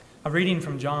A reading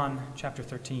from John chapter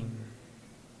 13.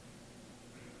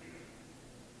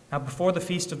 Now before the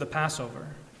feast of the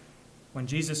Passover, when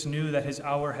Jesus knew that his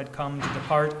hour had come to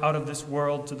depart out of this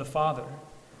world to the Father,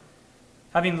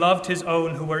 having loved his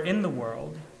own who were in the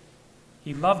world,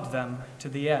 he loved them to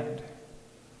the end.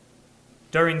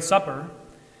 During supper,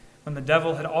 when the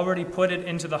devil had already put it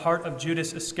into the heart of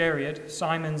Judas Iscariot,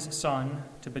 Simon's son,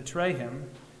 to betray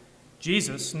him,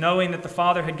 Jesus, knowing that the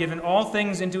Father had given all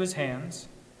things into his hands,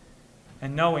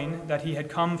 and knowing that he had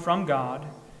come from God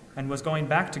and was going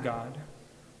back to God,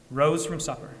 rose from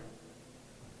supper.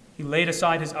 He laid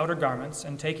aside his outer garments,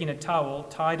 and taking a towel,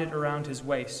 tied it around his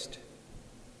waist.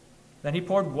 Then he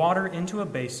poured water into a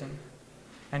basin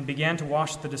and began to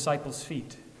wash the disciples'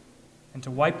 feet and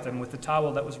to wipe them with the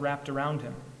towel that was wrapped around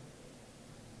him.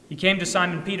 He came to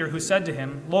Simon Peter, who said to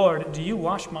him, "Lord, do you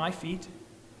wash my feet?"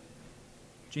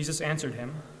 Jesus answered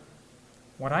him,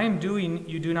 "What I am doing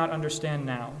you do not understand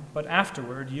now, but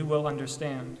afterward you will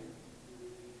understand."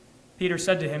 Peter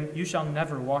said to him, "You shall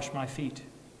never wash my feet."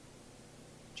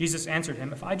 Jesus answered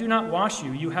him, "If I do not wash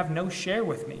you, you have no share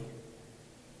with me."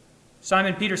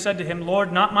 Simon Peter said to him,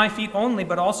 "Lord, not my feet only,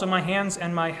 but also my hands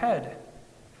and my head."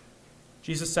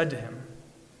 Jesus said to him,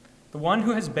 "The one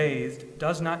who has bathed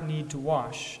does not need to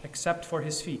wash except for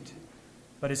his feet,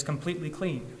 but is completely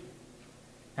clean.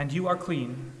 And you are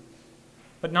clean,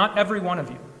 but not every one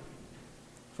of you."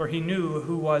 For he knew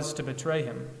who was to betray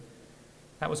him.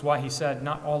 That was why he said,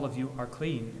 "Not all of you are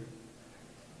clean."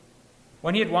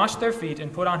 When he had washed their feet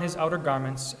and put on his outer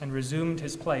garments and resumed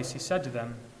his place, he said to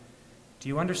them, "Do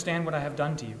you understand what I have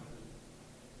done to you?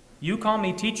 You call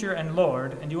me teacher and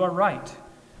Lord, and you are right,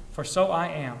 for so I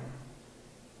am.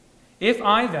 If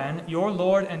I then, your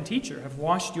Lord and teacher, have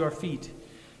washed your feet,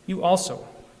 you also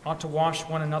ought to wash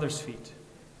one another's feet.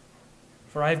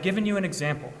 For I have given you an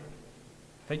example,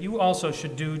 that you also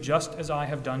should do just as I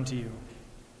have done to you."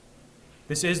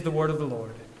 This is the word of the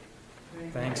Lord.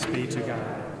 Thanks be to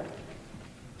God.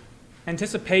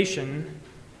 Anticipation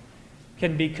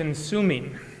can be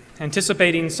consuming.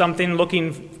 Anticipating something,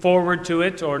 looking forward to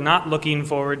it or not looking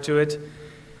forward to it,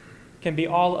 can be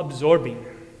all absorbing.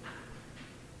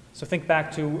 So think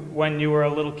back to when you were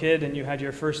a little kid and you had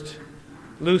your first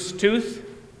loose tooth,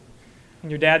 and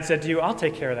your dad said to you, "I'll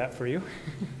take care of that for you."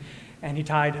 And he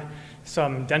tied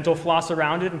some dental floss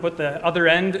around it and put the other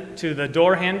end to the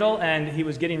door handle, and he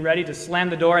was getting ready to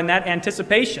slam the door, and that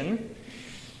anticipation,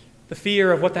 the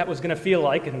fear of what that was going to feel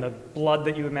like and the blood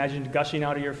that you imagined gushing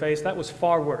out of your face, that was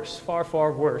far worse, far,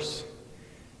 far worse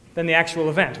than the actual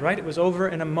event, right? It was over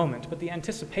in a moment, but the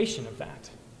anticipation of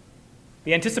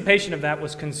that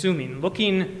was consuming.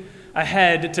 Looking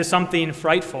ahead to something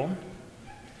frightful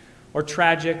or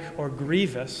tragic or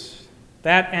grievous,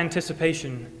 that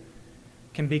anticipation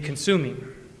can be consuming.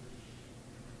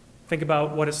 Think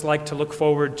about what it's like to look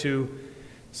forward to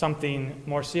something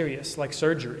more serious, like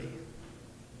surgery,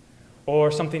 or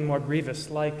something more grievous,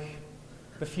 like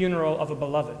the funeral of a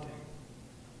beloved.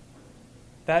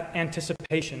 That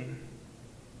anticipation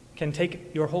can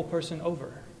take your whole person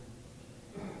over.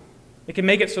 It can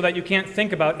make it so that you can't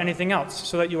think about anything else,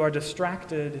 so that you are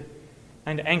distracted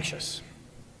and anxious.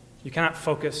 You cannot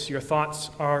focus, your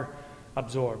thoughts are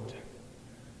absorbed.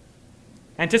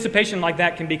 Anticipation like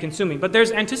that can be consuming, but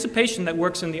there's anticipation that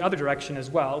works in the other direction as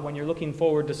well, when you're looking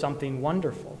forward to something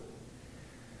wonderful,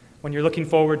 when you're looking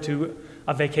forward to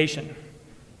a vacation.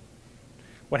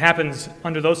 What happens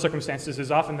under those circumstances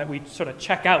is often that we sort of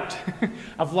check out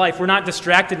of life. We're not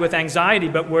distracted with anxiety,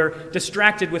 but we're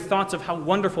distracted with thoughts of how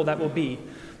wonderful that will be.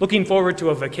 Looking forward to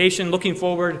a vacation, looking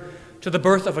forward to the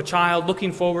birth of a child,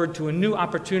 looking forward to a new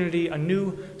opportunity, a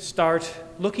new start.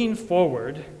 Looking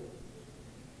forward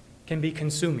can be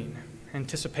consuming.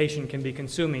 Anticipation can be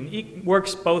consuming. It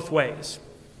works both ways.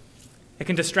 It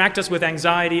can distract us with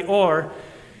anxiety, or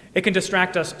it can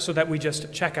distract us so that we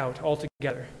just check out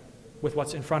altogether with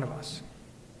what's in front of us.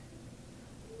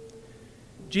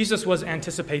 Jesus was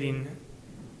anticipating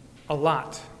a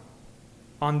lot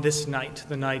on this night,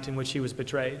 the night in which he was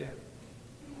betrayed.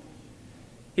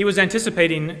 He was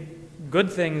anticipating good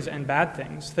things and bad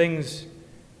things, things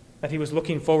that he was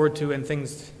looking forward to and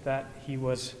things that he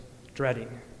was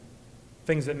dreading,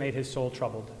 things that made his soul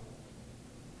troubled.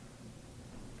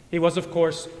 He was, of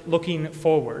course, looking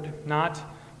forward, not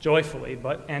joyfully,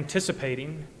 but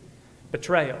anticipating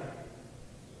betrayal,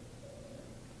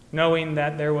 knowing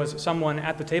that there was someone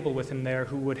at the table with him there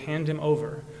who would hand him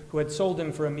over, who had sold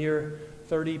him for a mere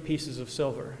 30 pieces of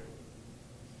silver.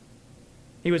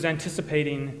 He was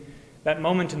anticipating that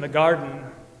moment in the garden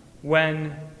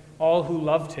when all who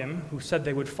loved him, who said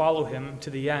they would follow him to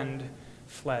the end,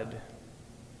 fled.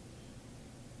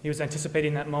 He was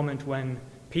anticipating that moment when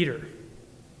Peter,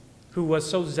 who was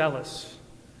so zealous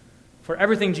for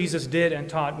everything Jesus did and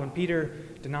taught, when Peter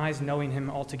denies knowing him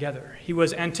altogether. He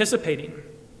was anticipating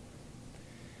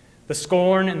the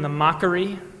scorn and the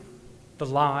mockery, the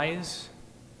lies,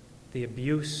 the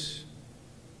abuse,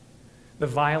 the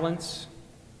violence,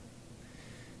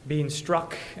 being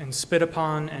struck and spit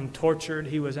upon and tortured.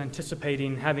 He was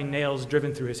anticipating having nails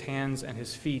driven through his hands and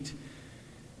his feet.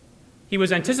 He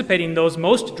was anticipating those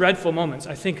most dreadful moments,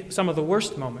 I think some of the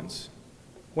worst moments,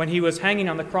 when he was hanging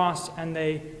on the cross and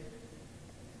they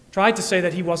tried to say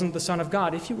that he wasn't the Son of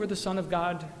God. If you were the Son of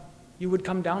God, you would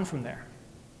come down from there.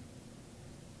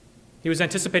 He was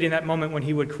anticipating that moment when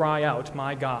he would cry out,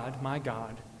 my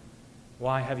God,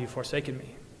 why have you forsaken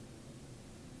me?"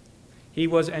 He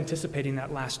was anticipating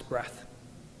that last breath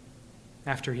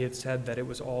after he had said that it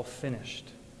was all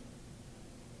finished.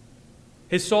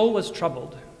 His soul was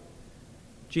troubled.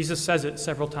 Jesus says it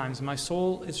several times, "My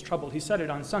soul is troubled." He said it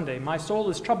on Sunday, "My soul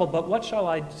is troubled, but what shall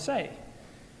I say?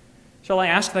 Shall I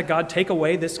ask that God take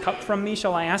away this cup from me?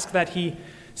 Shall I ask that he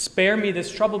spare me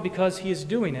this trouble, because he is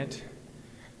doing it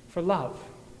for love?"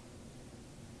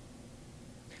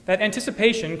 That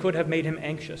anticipation could have made him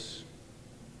anxious.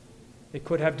 It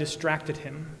could have distracted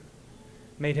him,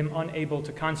 made him unable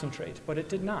to concentrate, but it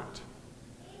did not.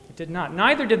 It did not.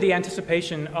 Neither did the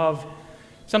anticipation of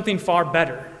something far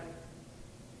better.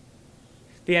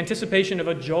 The anticipation of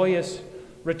a joyous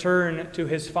return to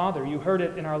his Father. You heard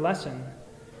it in our lesson.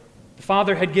 The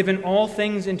Father had given all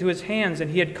things into his hands,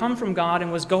 and he had come from God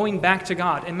and was going back to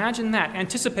God. Imagine that,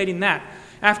 anticipating that.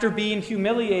 After being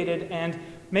humiliated and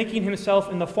making himself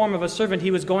in the form of a servant,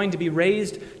 he was going to be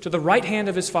raised to the right hand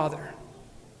of his Father.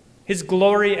 His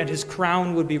glory and his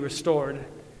crown would be restored.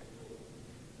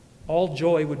 All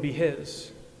joy would be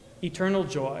his, eternal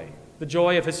joy, the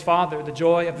joy of his Father, the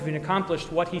joy of having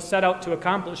accomplished what he set out to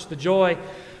accomplish, the joy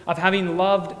of having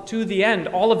loved to the end.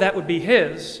 All of that would be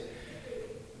his.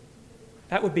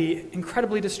 That would be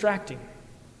incredibly distracting,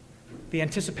 the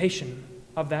anticipation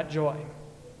of that joy.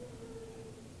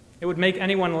 It would make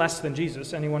anyone less than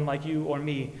Jesus, anyone like you or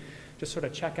me, just sort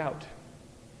of check out.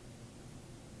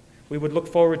 We would look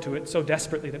forward to it so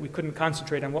desperately that we couldn't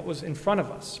concentrate on what was in front of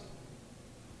us.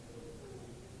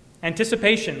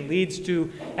 Anticipation leads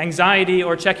to anxiety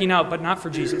or checking out, but not for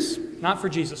Jesus. Not for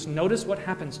Jesus. Notice what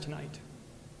happens tonight.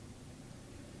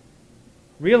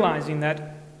 Realizing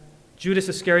that Judas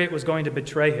Iscariot was going to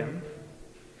betray him,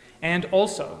 and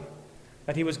also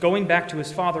that he was going back to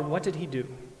his Father, what did he do?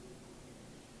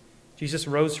 Jesus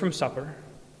rose from supper.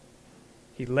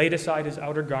 He laid aside his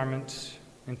outer garment,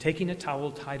 and taking a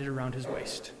towel, tied it around his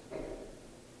waist.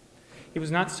 He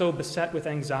was not so beset with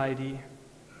anxiety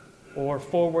or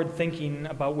forward thinking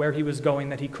about where he was going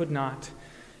that he could not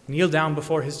kneel down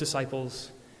before his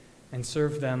disciples and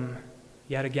serve them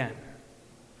yet again.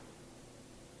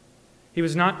 He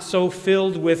was not so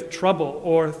filled with trouble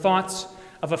or thoughts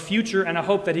of a future and a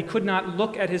hope that he could not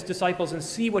look at his disciples and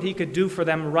see what he could do for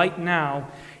them right now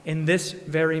in this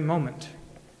very moment.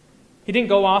 He didn't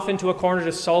go off into a corner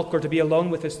to sulk or to be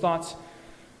alone with his thoughts,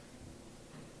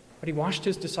 but he washed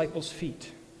his disciples'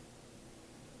 feet.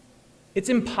 It's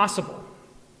impossible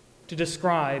to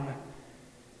describe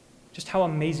just how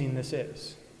amazing this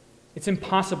is. It's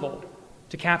impossible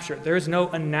to capture it. There is no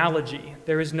analogy.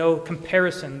 There is no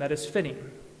comparison that is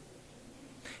fitting.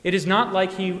 It is not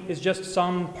like he is just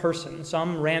some person,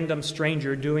 some random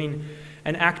stranger doing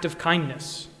an act of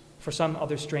kindness for some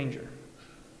other stranger.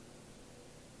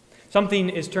 Something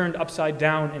is turned upside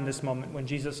down in this moment when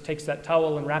Jesus takes that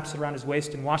towel and wraps it around his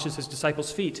waist and washes his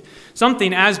disciples' feet.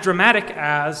 Something as dramatic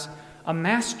as a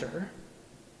master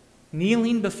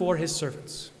kneeling before his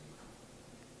servants.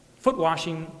 Foot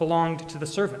washing belonged to the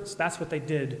servants. That's what they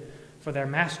did for their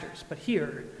masters. But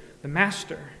here, the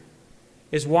master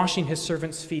is washing his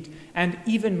servants' feet. And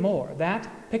even more,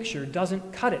 that picture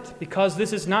doesn't cut it, because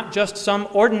this is not just some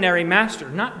ordinary master,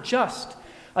 not just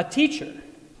a teacher,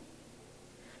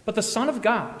 but the Son of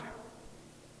God,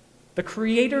 the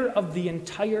creator of the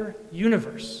entire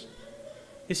universe,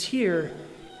 is here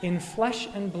in flesh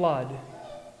and blood,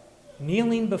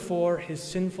 kneeling before his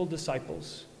sinful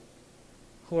disciples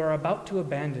who are about to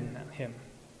abandon him.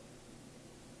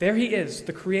 There he is,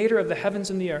 the creator of the heavens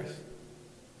and the earth,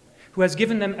 who has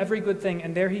given them every good thing,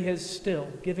 and there he is still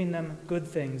giving them good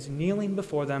things, kneeling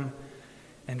before them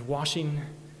and washing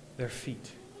their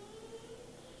feet.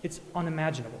 It's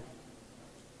unimaginable.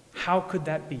 How could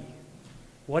that be?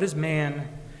 What is man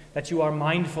that you are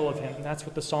mindful of him? That's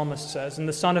what the psalmist says. And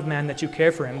the Son of Man that you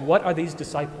care for him. What are these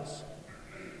disciples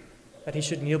that he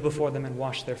should kneel before them and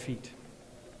wash their feet?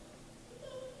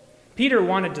 Peter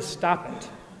wanted to stop it,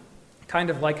 kind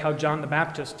of like how John the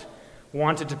Baptist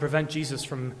wanted to prevent Jesus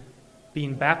from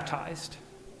being baptized.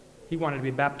 He wanted to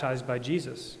be baptized by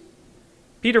Jesus.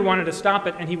 Peter wanted to stop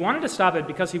it, and he wanted to stop it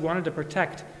because he wanted to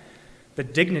protect the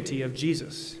dignity of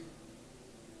Jesus.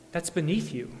 That's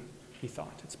beneath you, he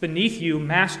thought. It's beneath you,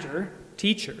 master,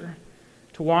 teacher,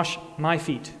 to wash my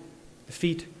feet, the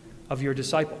feet of your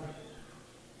disciple.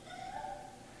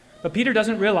 But Peter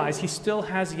doesn't realize he still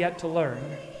has yet to learn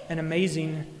an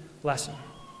amazing lesson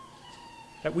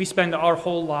that we spend our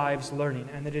whole lives learning,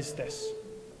 and it is this: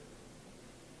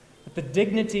 that the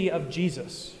dignity of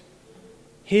Jesus,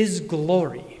 his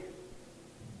glory,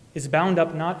 is bound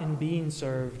up not in being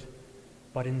served,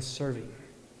 but in serving.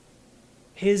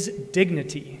 His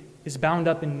dignity is bound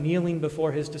up in kneeling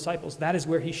before his disciples. That is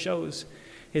where he shows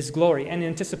his glory, and in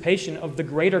anticipation of the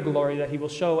greater glory that he will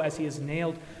show as he is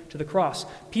nailed to the cross.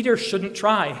 Peter shouldn't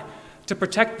try to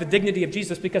protect the dignity of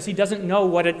Jesus because he doesn't know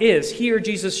what it is. Here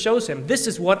Jesus shows him, this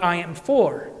is what I am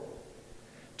for: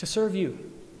 to serve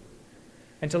you,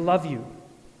 and to love you,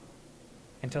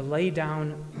 and to lay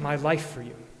down my life for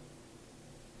you.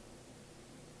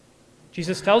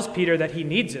 Jesus tells Peter that he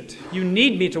needs it. You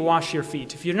need me to wash your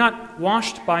feet. If you're not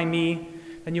washed by me,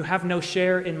 then you have no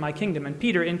share in my kingdom. And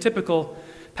Peter, in typical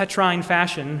Petrine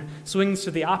fashion, swings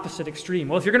to the opposite extreme.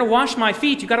 Well, if you're going to wash my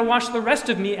feet, you've got to wash the rest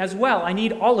of me as well. I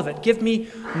need all of it. Give me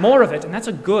more of it. And that's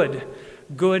a good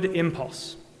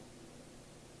impulse.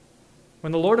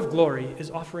 When the Lord of glory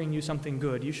is offering you something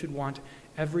good, you should want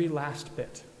every last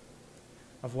bit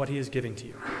of what he is giving to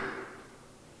you.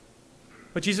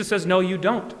 But Jesus says, no, you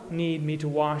don't need me to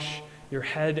wash your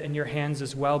head and your hands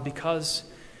as well, because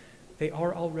they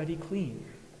are already clean.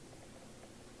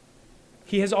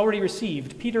 Peter has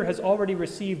already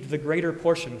received the greater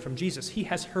portion from Jesus. He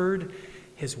has heard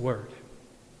his word.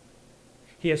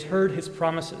 He has heard his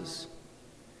promises.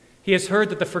 He has heard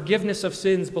that the forgiveness of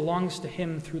sins belongs to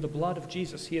him through the blood of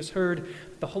Jesus. He has heard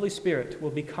that the Holy Spirit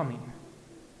will be coming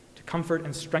to comfort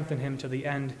and strengthen him to the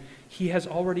end. He has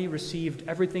already received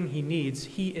everything he needs.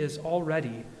 He is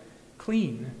already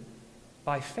clean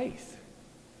by faith.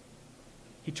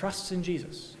 He trusts in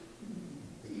Jesus.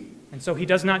 And so he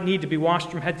does not need to be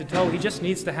washed from head to toe. He just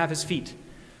needs to have his feet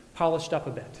polished up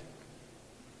a bit.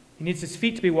 He needs his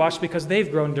feet to be washed because they've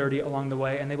grown dirty along the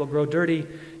way, and they will grow dirty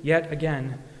yet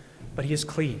again. But he is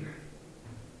clean.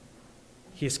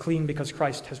 He is clean because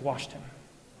Christ has washed him.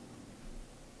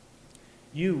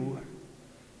 You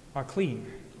are clean.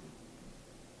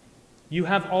 You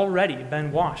have already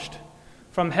been washed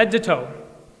from head to toe,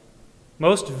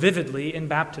 most vividly in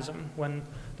baptism, when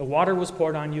the water was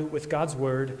poured on you with God's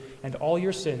word, and all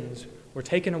your sins were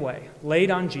taken away,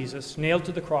 laid on Jesus, nailed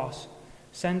to the cross,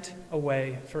 sent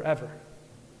away forever.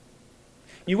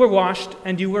 You were washed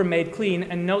and you were made clean,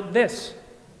 and note this: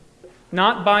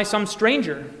 not by some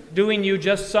stranger doing you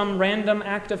just some random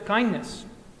act of kindness.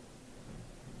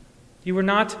 You were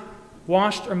not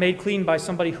washed or made clean by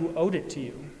somebody who owed it to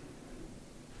you.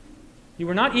 You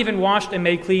were not even washed and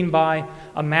made clean by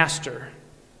a master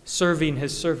serving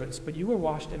his servants, but you were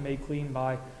washed and made clean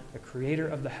by the Creator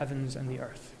of the heavens and the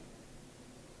earth.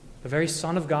 The very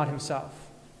Son of God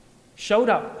himself showed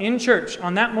up in church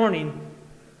on that morning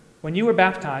when you were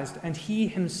baptized, and he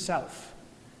himself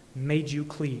made you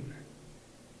clean.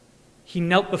 He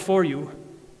knelt before you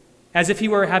as if he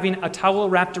were having a towel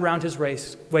wrapped around his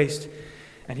waist,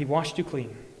 and he washed you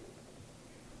clean,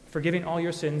 forgiving all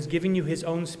your sins, giving you his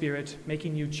own Spirit,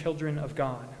 making you children of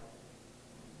God.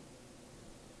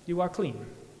 You are clean.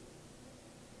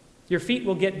 Your feet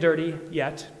will get dirty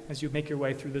yet as you make your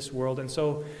way through this world, and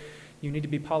so you need to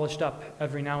be polished up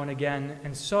every now and again.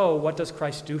 And so what does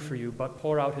Christ do for you but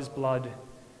pour out his blood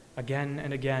again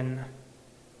and again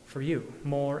for you,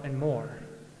 more and more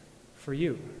for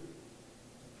you?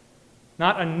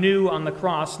 Not anew on the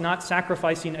cross, not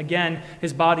sacrificing again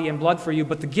his body and blood for you,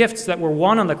 but the gifts that were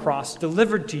won on the cross,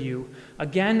 delivered to you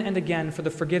again and again for the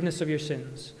forgiveness of your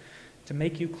sins, to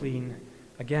make you clean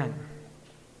again.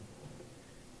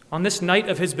 On this night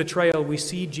of his betrayal, we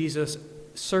see Jesus'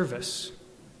 service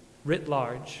writ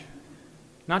large,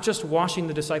 not just washing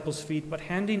the disciples' feet, but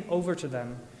handing over to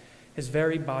them his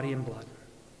very body and blood,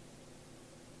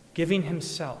 giving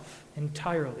himself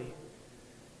entirely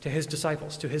to his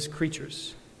disciples, to his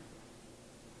creatures,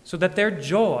 so that their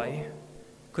joy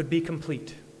could be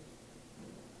complete,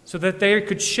 so that they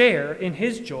could share in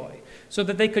his joy, so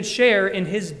that they could share in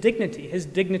his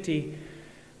dignity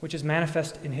which is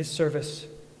manifest in his service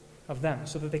of them,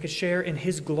 so that they could share in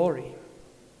his glory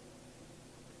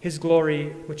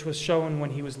which was shown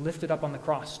when he was lifted up on the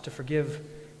cross to forgive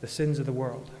the sins of the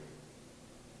world.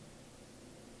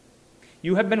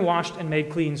 You have been washed and made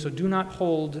clean, so do not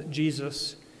hold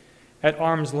Jesus at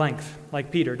arm's length,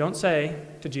 like Peter. Don't say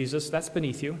to Jesus, that's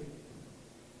beneath you.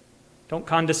 Don't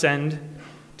condescend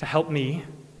to help me.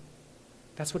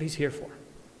 That's what he's here for.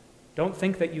 Don't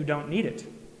think that you don't need it.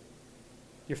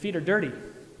 Your feet are dirty.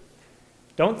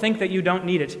 Don't think that you don't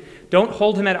need it. Don't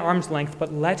hold him at arm's length,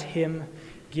 but let him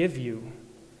give you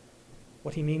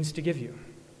what he means to give you.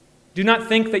 Do not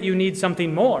think that you need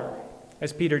something more,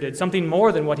 as Peter did, something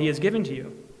more than what he has given to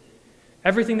you.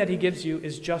 Everything that he gives you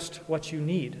is just what you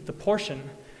need. The portion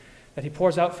that he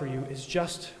pours out for you is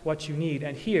just what you need.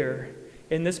 And here,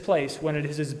 in this place, when it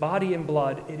is his body and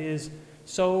blood, it is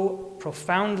so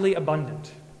profoundly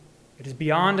abundant. It is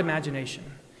beyond imagination.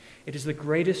 It is the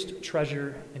greatest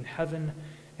treasure in heaven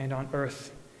and on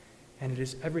earth, and it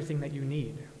is everything that you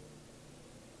need.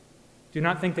 Do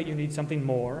not think that you need something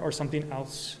more or something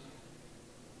else.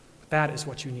 That is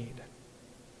what you need.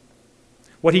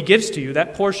 What he gives to you,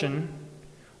 that portion,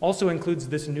 also includes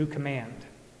this new command.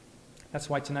 That's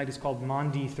why tonight is called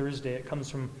Maundy Thursday. It comes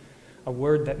from a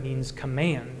word that means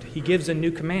command. He gives a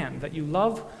new command, that you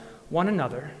love one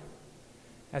another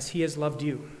as he has loved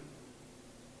you.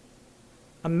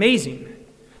 Amazing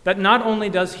that not only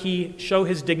does he show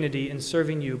his dignity in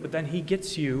serving you, but then he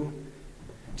gets you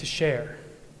to share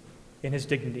in his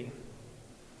dignity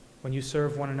when you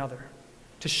serve one another,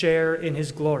 to share in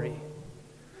his glory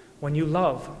when you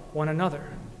love one another.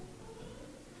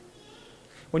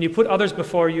 When you put others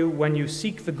before you, when you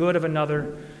seek the good of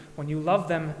another, when you love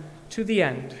them to the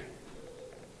end,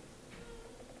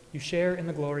 you share in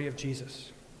the glory of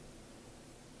Jesus.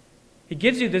 He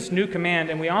gives you this new command,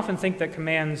 and we often think that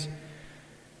commands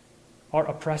are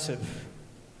oppressive.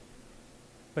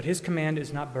 But his command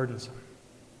is not burdensome.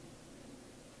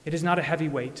 It is not a heavy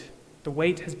weight. The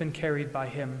weight has been carried by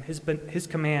him. His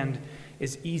command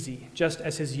is easy, just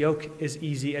as his yoke is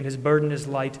easy and his burden is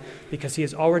light, because he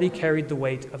has already carried the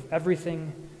weight of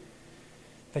everything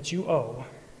that you owe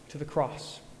to the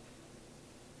cross.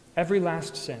 Every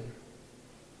last sin,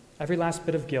 every last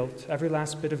bit of guilt, every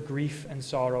last bit of grief and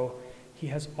sorrow, he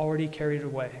has already carried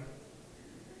away.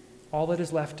 All that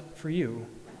is left for you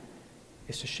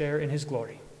is to share in his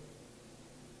glory.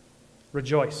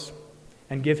 Rejoice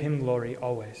and give him glory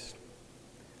always.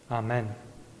 Amen.